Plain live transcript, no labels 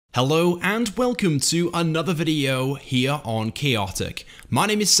Hello and welcome to another video here on Chaotic. My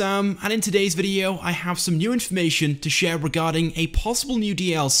name is Sam, and in today's video I have some new information to share regarding a possible new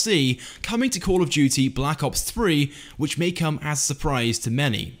DLC coming to Call of Duty Black Ops 3, which may come as a surprise to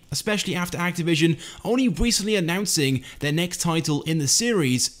many, especially after Activision only recently announcing their next title in the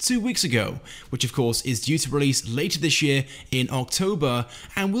series 2 weeks ago, which of course is due to release later this year in October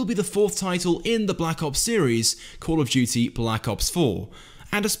and will be the fourth title in the Black Ops series, Call of Duty Black Ops 4.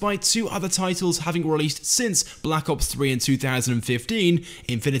 And despite two other titles having released since Black Ops 3 in 2015,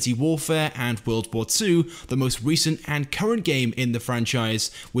 Infinity Warfare and World War II, the most recent and current game in the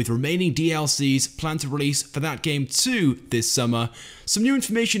franchise, with remaining DLCs planned to release for that game too this summer, some new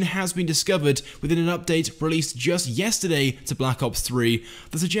information has been discovered within an update released just yesterday to Black Ops 3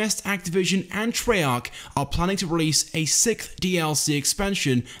 that suggests Activision and Treyarch are planning to release a 6th DLC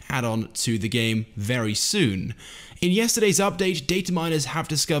expansion add-on to the game very soon. In yesterday's update, data miners have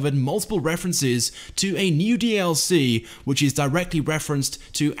discovered multiple references to a new DLC, which is directly referenced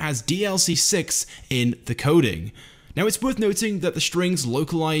to as DLC 6 in the coding. Now, it's worth noting that the strings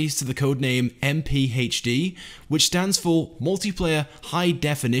localize to the codename MPHD, which stands for Multiplayer High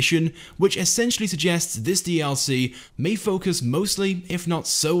Definition, which essentially suggests this DLC may focus mostly, if not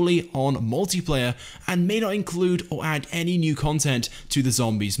solely, on multiplayer and may not include or add any new content to the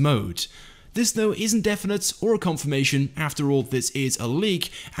Zombies mode. This though isn't definite or a confirmation. After all, this is a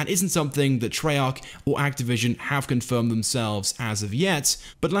leak and isn't something that Treyarch or Activision have confirmed themselves as of yet,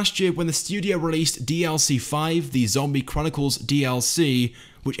 but last year when the studio released DLC 5, the Zombie Chronicles DLC,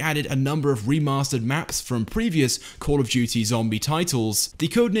 which added a number of remastered maps from previous Call of Duty zombie titles, the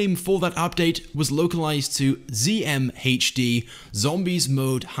codename for that update was localized to ZMHD, Zombies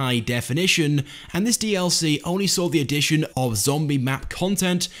Mode High Definition, and this DLC only saw the addition of zombie map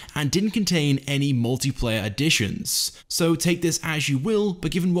content and didn't contain any multiplayer additions. So take this as you will,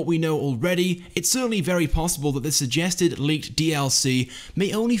 but given what we know already, it's certainly very possible that this suggested leaked DLC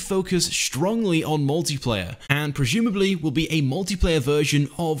may only focus strongly on multiplayer, and presumably will be a multiplayer version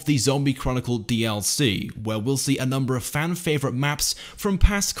of the Zombie Chronicle DLC, where we'll see a number of fan favorite maps from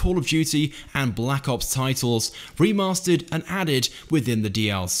past Call of Duty and Black Ops titles remastered and added within the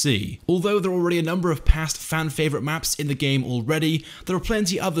DLC. Although there are already a number of past fan favorite maps in the game already, there are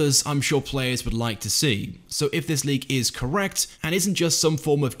plenty others I'm sure players would like to see. So if this leak is correct and isn't just some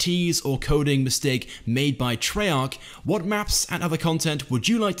form of tease or coding mistake made by Treyarch, what maps and other content would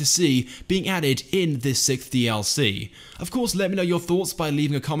you like to see being added in this 6th DLC? Of course, let me know your thoughts by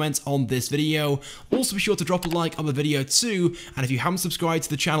leaving a comment on this video. Also be sure to drop a like on the video too, and if you haven't subscribed to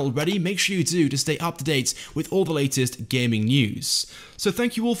the channel already, make sure you do to stay up to date with all the latest gaming news. So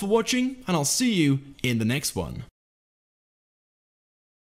thank you all for watching, and I'll see you in the next one.